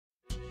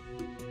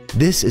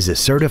This is a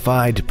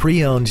certified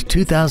pre-owned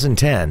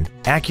 2010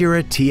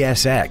 Acura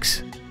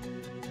TSX.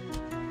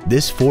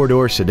 This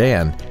four-door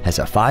sedan has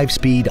a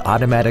 5-speed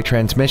automatic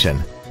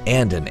transmission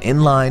and an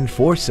inline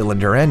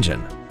 4-cylinder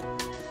engine.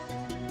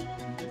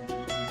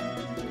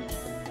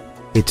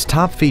 Its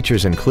top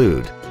features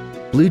include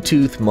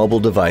Bluetooth mobile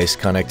device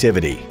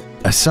connectivity,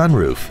 a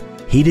sunroof,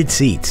 heated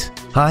seats,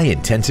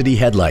 high-intensity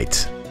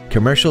headlights,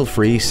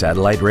 commercial-free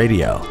satellite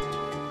radio,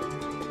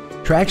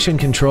 traction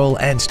control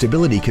and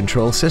stability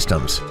control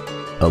systems,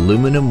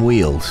 aluminum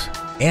wheels,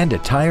 and a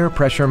tire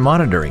pressure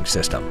monitoring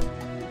system.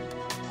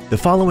 The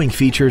following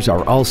features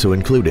are also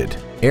included: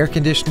 air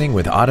conditioning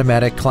with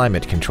automatic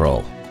climate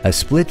control, a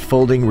split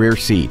folding rear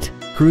seat,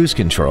 cruise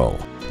control,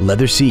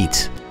 leather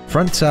seats,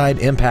 front side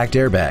impact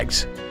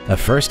airbags, a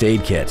first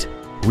aid kit,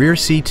 rear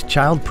seat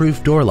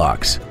child-proof door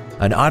locks,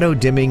 an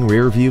auto-dimming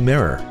rear view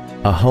mirror,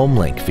 a home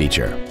link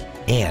feature,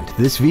 and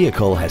this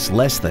vehicle has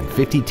less than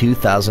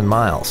 52,000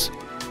 miles.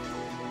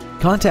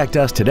 Contact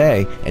us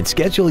today and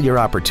schedule your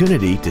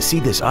opportunity to see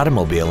this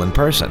automobile in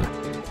person.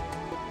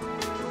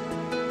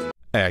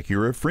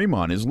 Acura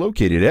Fremont is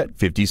located at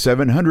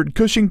 5700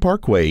 Cushing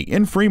Parkway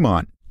in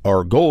Fremont.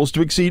 Our goal is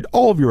to exceed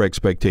all of your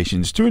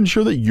expectations to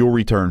ensure that you'll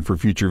return for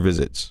future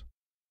visits.